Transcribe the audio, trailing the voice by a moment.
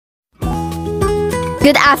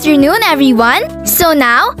Good afternoon, everyone! So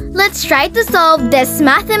now, let's try to solve this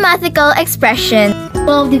mathematical expression.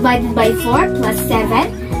 12 divided by 4 plus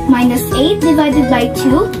 7 minus 8 divided by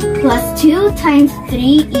 2 plus 2 times 3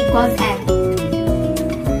 equals n.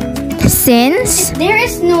 Since there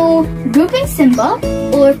is no grouping symbol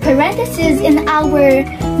or parentheses in our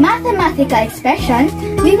mathematical expression,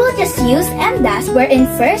 we will just use Mdas, wherein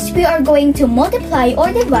first we are going to multiply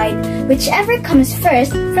or divide whichever comes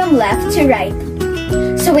first from left to right.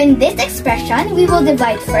 So in this expression, we will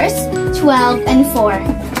divide first 12 and 4.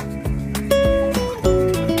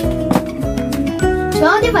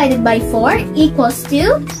 12 divided by 4 equals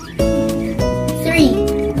to 3.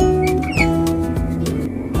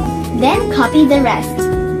 Then copy the rest.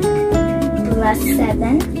 Plus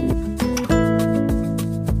 7.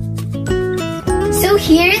 So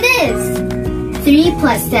here it is. 3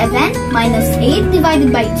 plus 7 minus 8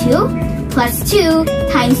 divided by 2 plus 2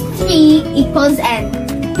 times 3 equals n.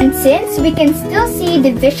 And since we can still see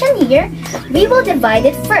division here, we will divide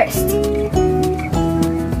it first.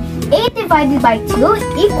 8 divided by 2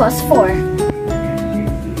 equals 4.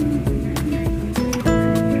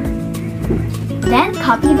 Then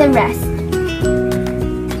copy the rest.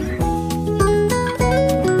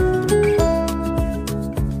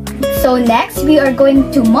 So next, we are going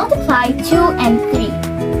to multiply 2 and 3.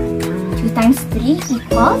 2 times 3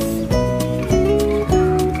 equals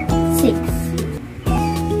 6.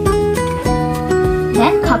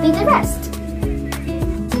 Then copy the rest.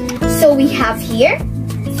 So we have here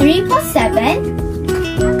 3 plus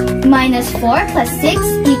 7 minus 4 plus 6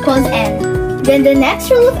 equals n. Then the next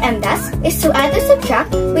rule of Mdas is to add or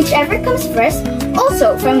subtract whichever comes first,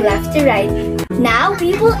 also from left to right. Now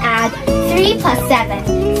we will add 3 plus 7.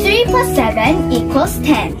 3 plus 7 equals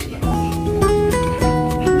 10.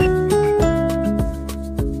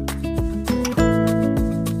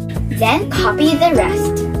 Then copy the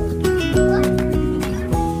rest.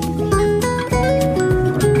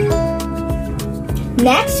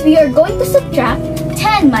 Next, we are going to subtract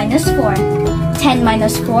 10 minus 4. 10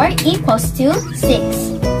 minus 4 equals to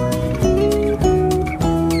 6.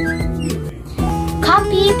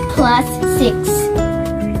 Copy plus 6.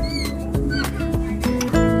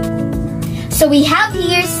 So we have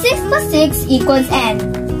here 6 plus 6 equals n.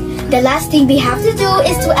 The last thing we have to do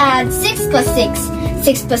is to add 6 plus 6.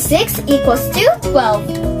 6 plus 6 equals to 12.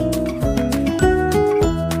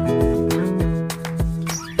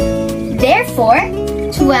 Therefore,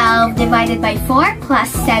 12 divided by 4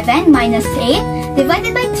 plus 7 minus 8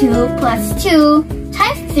 divided by 2 plus 2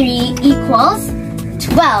 times 3 equals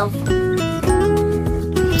 12.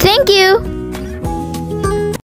 Thank you!